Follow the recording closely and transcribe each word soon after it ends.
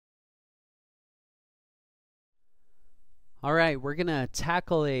All right, we're going to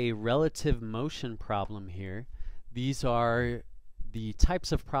tackle a relative motion problem here. These are the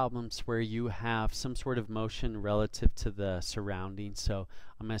types of problems where you have some sort of motion relative to the surroundings. So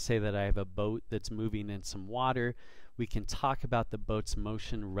I'm going to say that I have a boat that's moving in some water. We can talk about the boat's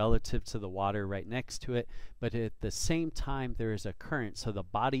motion relative to the water right next to it, but at the same time there is a current, so the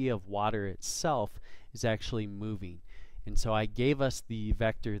body of water itself is actually moving. And so I gave us the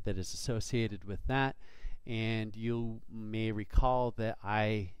vector that is associated with that. And you may recall that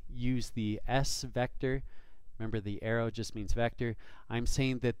I use the S vector. Remember, the arrow just means vector. I'm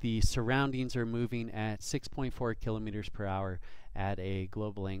saying that the surroundings are moving at 6.4 kilometers per hour at a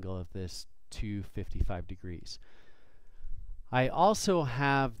global angle of this 255 degrees. I also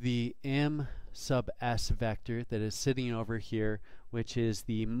have the M sub S vector that is sitting over here, which is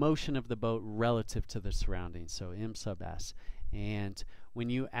the motion of the boat relative to the surroundings, so M sub S. And when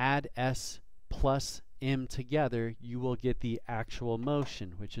you add S plus M together, you will get the actual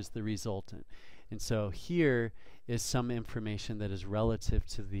motion, which is the resultant. And so here is some information that is relative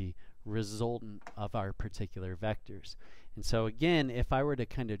to the resultant of our particular vectors. And so again, if I were to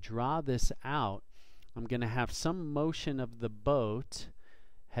kind of draw this out, I'm going to have some motion of the boat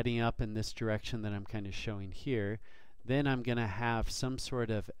heading up in this direction that I'm kind of showing here. Then I'm going to have some sort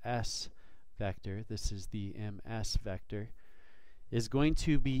of S vector. This is the MS vector, is going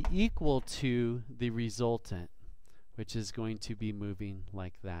to be equal to the resultant, which is going to be moving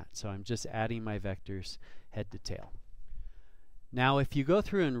like that. So I'm just adding my vectors head to tail. Now if you go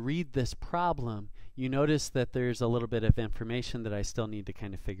through and read this problem, you notice that there's a little bit of information that I still need to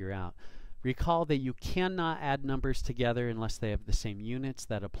kind of figure out. Recall that you cannot add numbers together unless they have the same units.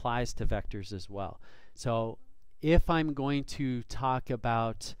 That applies to vectors as well. So if I'm going to talk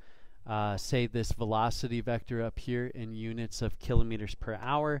about say this velocity vector up here in units of kilometers per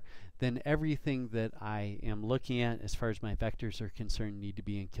hour, then everything that I am looking at as far as my vectors are concerned need to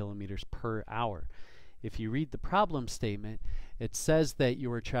be in kilometers per hour. If you read the problem statement, it says that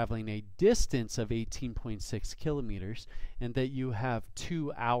you are traveling a distance of 18.6 kilometers and that you have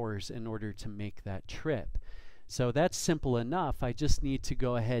 2 hours in order to make that trip. So that's simple enough. I just need to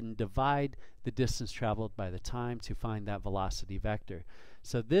go ahead and divide the distance traveled by the time to find that velocity vector.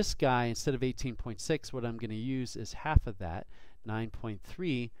 So this guy, instead of 18.6, what I'm going to use is half of that,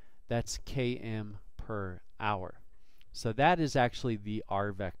 9.3. That's km per hour. So that is actually the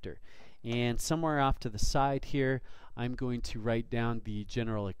r vector. And somewhere off to the side here, I'm going to write down the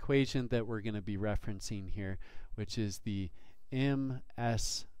general equation that we're going to be referencing here, which is the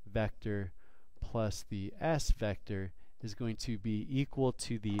ms vector plus the s vector is going to be equal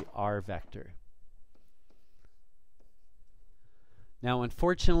to the r vector. Now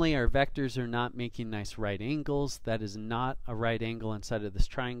unfortunately our vectors are not making nice right angles. That is not a right angle inside of this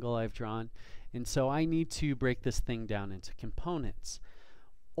triangle I've drawn, and so I need to break this thing down into components.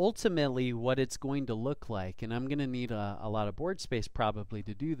 Ultimately what it's going to look like, and I'm going to need a lot of board space probably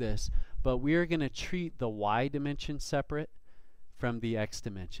to do this, but we're going to treat the y dimension separate from the x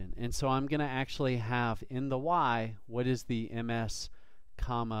dimension. And so I'm going to actually have in the y, what is the ms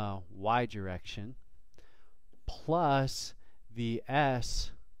comma y direction, plus the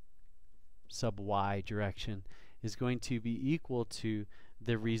s sub y direction is going to be equal to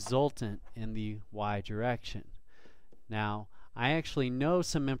the resultant in the y direction. Now I actually know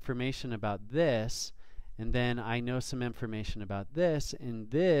some information about this, and then I know some information about this, and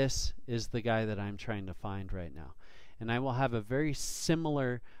this is the guy that I'm trying to find right now. And I will have a very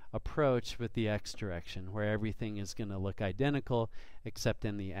similar approach with the x direction, where everything is going to look identical except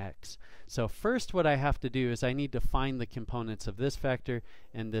in the x. So first what I have to do is I need to find the components of this vector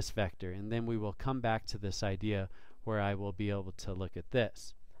and this vector, and then we will come back to this idea where I will be able to look at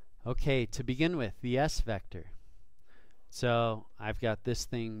this. Okay, to begin with, the s vector. So I've got this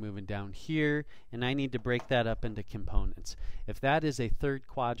thing moving down here, and I need to break that up into components. If that is a third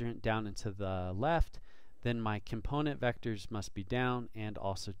quadrant down and to the left, then my component vectors must be down and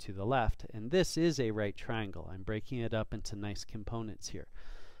also to the left. And this is a right triangle. I'm breaking it up into nice components here.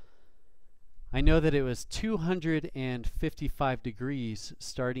 I know that it was 255 degrees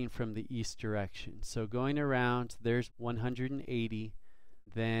starting from the east direction. So going around, there's 180.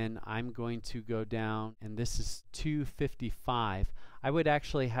 Then I'm going to go down, and this is 255. I would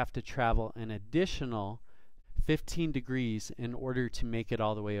actually have to travel an additional 15 degrees in order to make it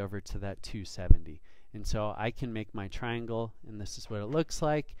all the way over to that 270. And so I can make my triangle, and this is what it looks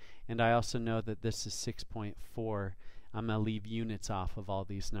like. And I also know that this is 6.4. I'm going to leave units off of all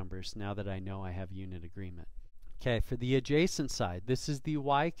these numbers now that I know I have unit agreement. Okay, for the adjacent side, this is the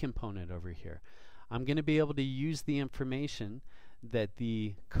y component over here. I'm going to be able to use the information that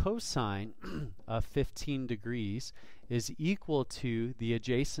the cosine of 15 degrees is equal to the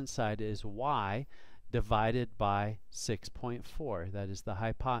adjacent side is y divided by 6.4. That is the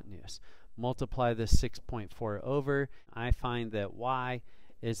hypotenuse. Multiply this 6.4 over. I find that y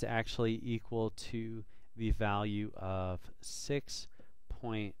is actually equal to the value of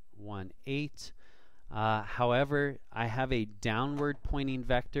 6.18. However, I have a downward pointing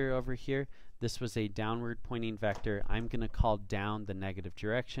vector over here. This was a downward pointing vector. I'm going to call down the negative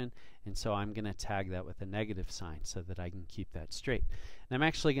direction, and so I'm going to tag that with a negative sign so that I can keep that straight. And I'm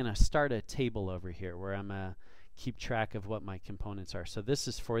actually going to start a table over here where I'm going to keep track of what my components are. So this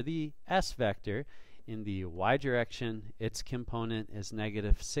is for the s vector. In the y direction, its component is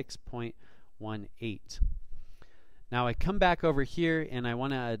negative 6.18. Now I come back over here and I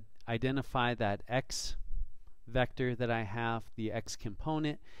want to identify that x vector that I have, the x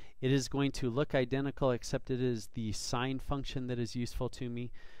component. It is going to look identical, except it is the sine function that is useful to me.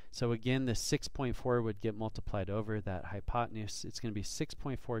 So again, the 6.4 would get multiplied over that hypotenuse. It's going to be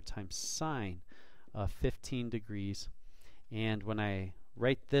 6.4 times sine of 15 degrees. And when I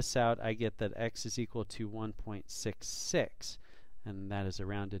write this out, I get that x is equal to 1.66, and that is a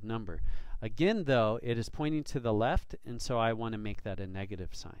rounded number. Again, though, it is pointing to the left, and so I want to make that a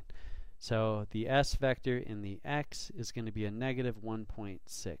negative sign. So the s vector in the x is going to be a negative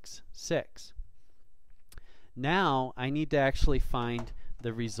 1.66. Now I need to actually find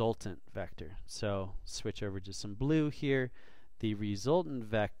the resultant vector. So switch over to some blue here. The resultant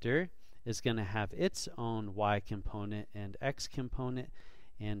vector is going to have its own y component and x component,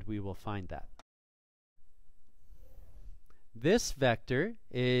 and we will find that. This vector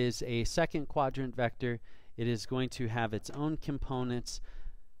is a second quadrant vector. It is going to have its own components.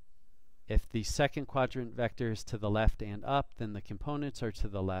 If the second quadrant vector is to the left and up, then the components are to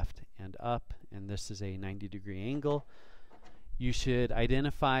the left and up, and this is a 90-degree angle. You should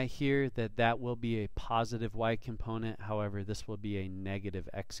identify here that that will be a positive y component. However, this will be a negative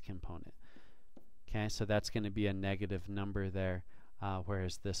x component. Okay, so that's going to be a negative number there,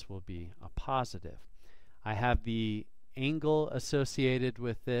 whereas this will be a positive. I have the angle associated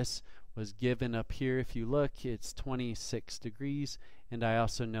with this was given up here. If you look, it's 26 degrees, and I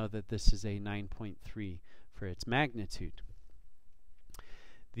also know that this is a 9.3 for its magnitude.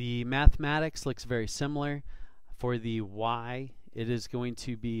 The mathematics looks very similar. For the y, it is going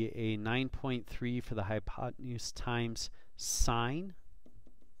to be a 9.3 for the hypotenuse times sine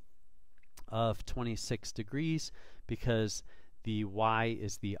of 26 degrees, because the y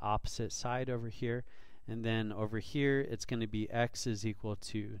is the opposite side over here. And then over here, it's going to be x is equal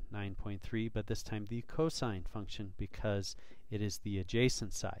to 9.3, but this time the cosine function, because it is the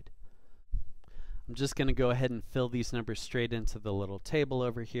adjacent side. I'm just going to go ahead and fill these numbers straight into the little table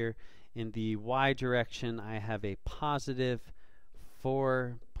over here. In the y direction, I have a positive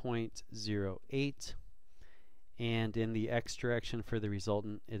 4.08. And in the x direction for the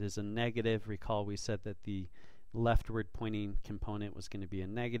resultant, it is a negative. Recall we said that the leftward pointing component was going to be a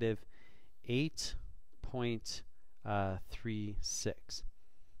negative 8.36.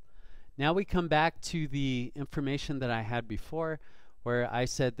 Now we come back to the information that I had before, where I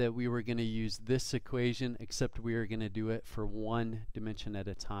said that we were going to use this equation, except we are going to do it for one dimension at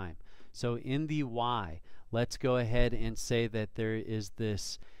a time. So in the y, let's go ahead and say that there is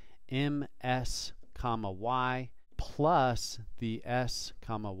this ms comma y plus the s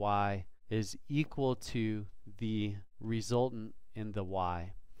comma y is equal to the resultant in the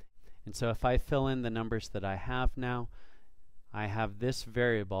y. And so if I fill in the numbers that I have now, I have this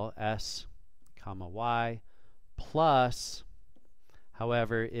variable s comma y plus,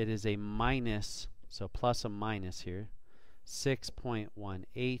 however, it is a minus, so plus a minus here,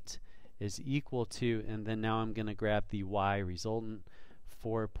 6.18 is equal to, and then now I'm going to grab the y resultant,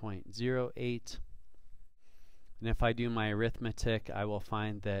 4.08. And if I do my arithmetic, I will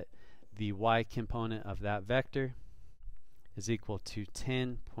find that the y component of that vector is equal to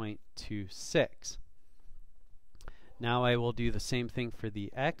 10.26. Now I will do the same thing for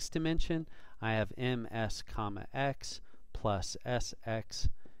the x dimension. I have ms comma x plus sx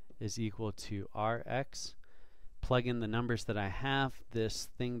is equal to rx. Plug in the numbers that I have, this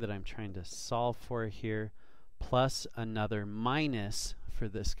thing that I'm trying to solve for here, plus another minus for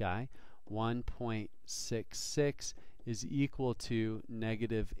this guy, 1.66 is equal to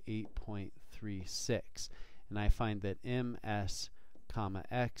negative 8.36. And I find that ms comma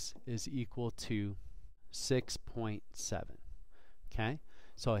x is equal to 6.7. Okay,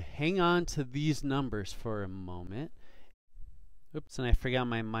 so hang on to these numbers for a moment. Oops, and I forgot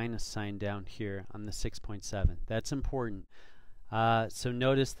my minus sign down here on the 6.7. That's important. So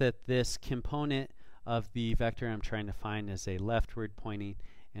notice that this component of the vector I'm trying to find is a leftward pointing,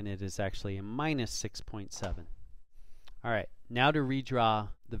 and it is actually a minus 6.7. Alright, now to redraw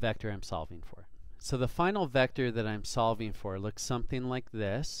the vector I'm solving for. So the final vector that I'm solving for looks something like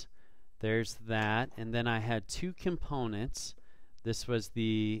this. There's that, and then I had two components. This was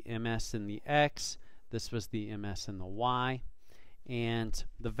the ms and the x, this was the ms and the y. And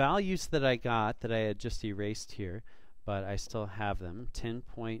the values that I got that I had just erased here, but I still have them,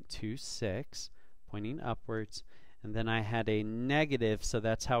 10.26 pointing upwards, and then I had a negative, so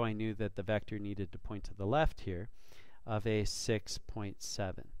that's how I knew that the vector needed to point to the left here, of a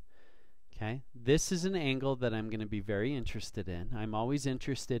 6.7. Okay, this is an angle that I'm going to be very interested in. I'm always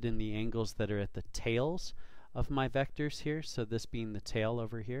interested in the angles that are at the tails of my vectors here, so this being the tail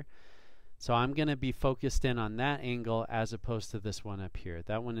over here. So I'm going to be focused in on that angle as opposed to this one up here.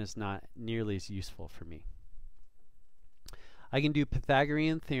 That one is not nearly as useful for me. I can do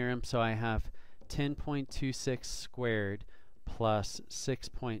Pythagorean Theorem, so I have 10.26 squared plus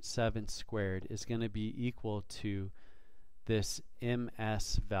 6.7 squared is going to be equal to this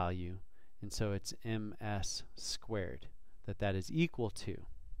ms value. And so it's ms squared that is equal to.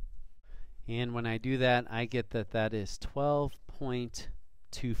 And when I do that, I get that is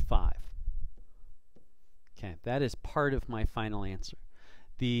 12.25. Okay, that is part of my final answer.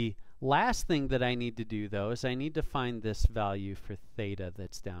 The last thing that I need to do, though, is I need to find this value for theta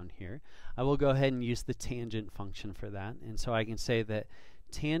that's down here. I will go ahead and use the tangent function for that. And so I can say that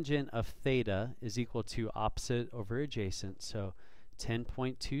tangent of theta is equal to opposite over adjacent. So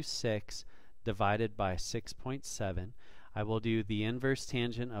 10.26 divided by 6.7. I will do the inverse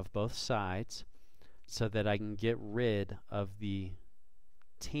tangent of both sides so that I can get rid of the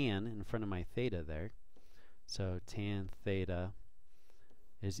tan in front of my theta there. So tan theta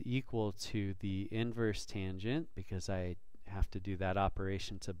is equal to the inverse tangent, because I have to do that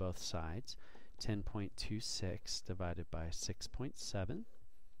operation to both sides, 10.26 divided by 6.7.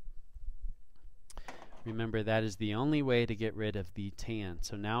 Remember, that is the only way to get rid of the tan.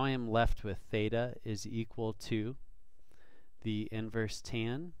 So now I am left with theta is equal to the inverse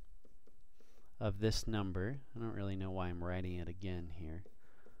tan of this number. I don't really know why I'm writing it again here.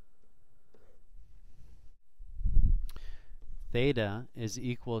 Theta is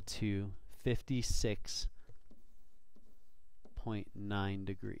equal to 56.9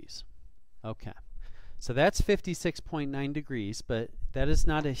 degrees. Okay, so that's 56.9 degrees, but that is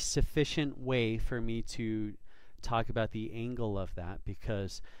not a sufficient way for me to talk about the angle of that,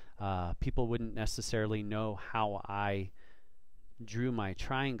 because people wouldn't necessarily know how I drew my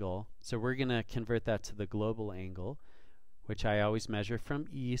triangle. So we're going to convert that to the global angle, which I always measure from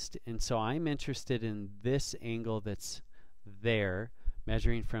east. And so I'm interested in this angle that's there,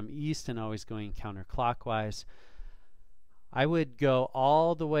 measuring from east and always going counterclockwise. I would go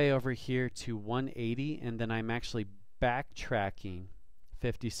all the way over here to 180, and then I'm actually backtracking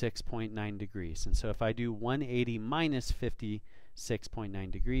 56.9 degrees. And so if I do 180 minus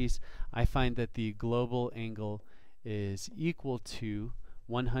 56.9 degrees, I find that the global angle is equal to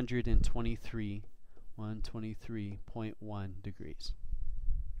 123.1 degrees.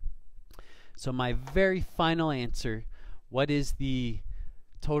 So my very final answer, what is the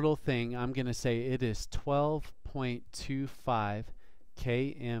total thing? I'm going to say it is 12.25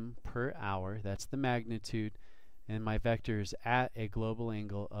 km per hour. That's the magnitude. And my vector is at a global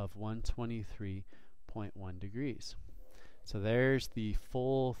angle of 123.1 degrees. So there's the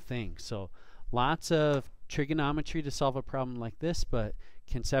full thing. So lots of trigonometry to solve a problem like this, but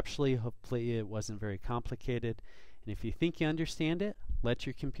conceptually, hopefully it wasn't very complicated. And if you think you understand it, let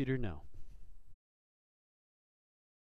your computer know.